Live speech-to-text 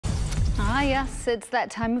Yes, it's that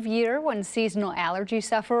time of year when seasonal allergy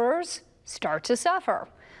sufferers start to suffer.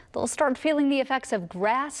 They'll start feeling the effects of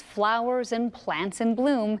grass, flowers, and plants in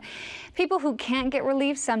bloom. People who can't get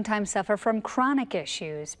relief sometimes suffer from chronic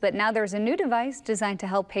issues, but now there's a new device designed to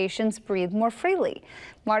help patients breathe more freely.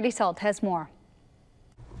 Marty Salt has more.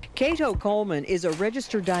 Cato Coleman is a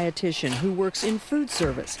registered dietitian who works in food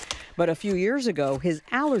service. But a few years ago, his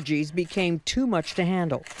allergies became too much to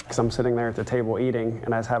handle. Because I'm sitting there at the table eating,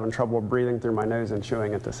 and I was having trouble breathing through my nose and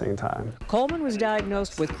chewing at the same time. Coleman was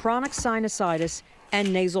diagnosed with chronic sinusitis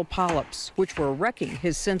and nasal polyps, which were wrecking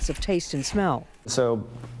his sense of taste and smell. So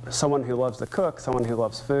someone who loves to cook, someone who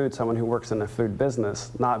loves food, someone who works in the food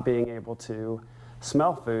business, not being able to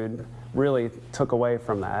smell food really took away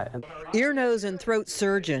from that. Ear, nose, and throat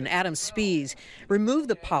surgeon Adam Spies removed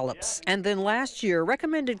the polyps and then last year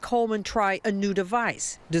recommended Coleman try a new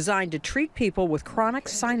device designed to treat people with chronic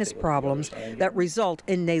sinus problems that result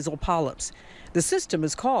in nasal polyps. The system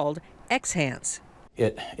is called XHANCE.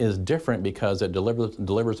 It is different because it delivers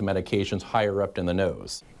medications higher up in the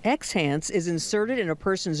nose. XHANCE is inserted in a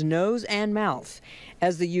person's nose and mouth.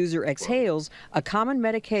 As the user exhales, a common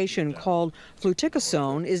medication called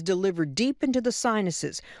fluticasone is delivered deep into the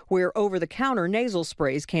sinuses, where over-the-counter nasal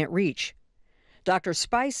sprays can't reach. Dr.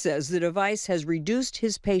 Spice says the device has reduced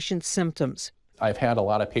his patient's symptoms. I've had a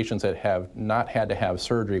lot of patients that have not had to have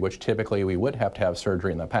surgery, which typically we would have to have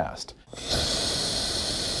surgery in the past.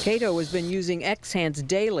 Cato has been using XHANCE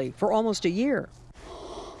daily for almost a year.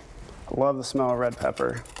 I love the smell of red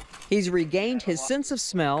pepper. He's regained his sense of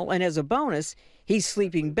smell, and as a bonus, he's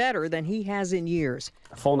sleeping better than he has in years.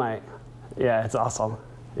 A full night. Yeah, it's awesome.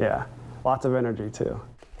 Yeah, lots of energy too.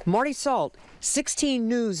 Marty Salt, 16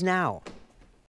 News Now.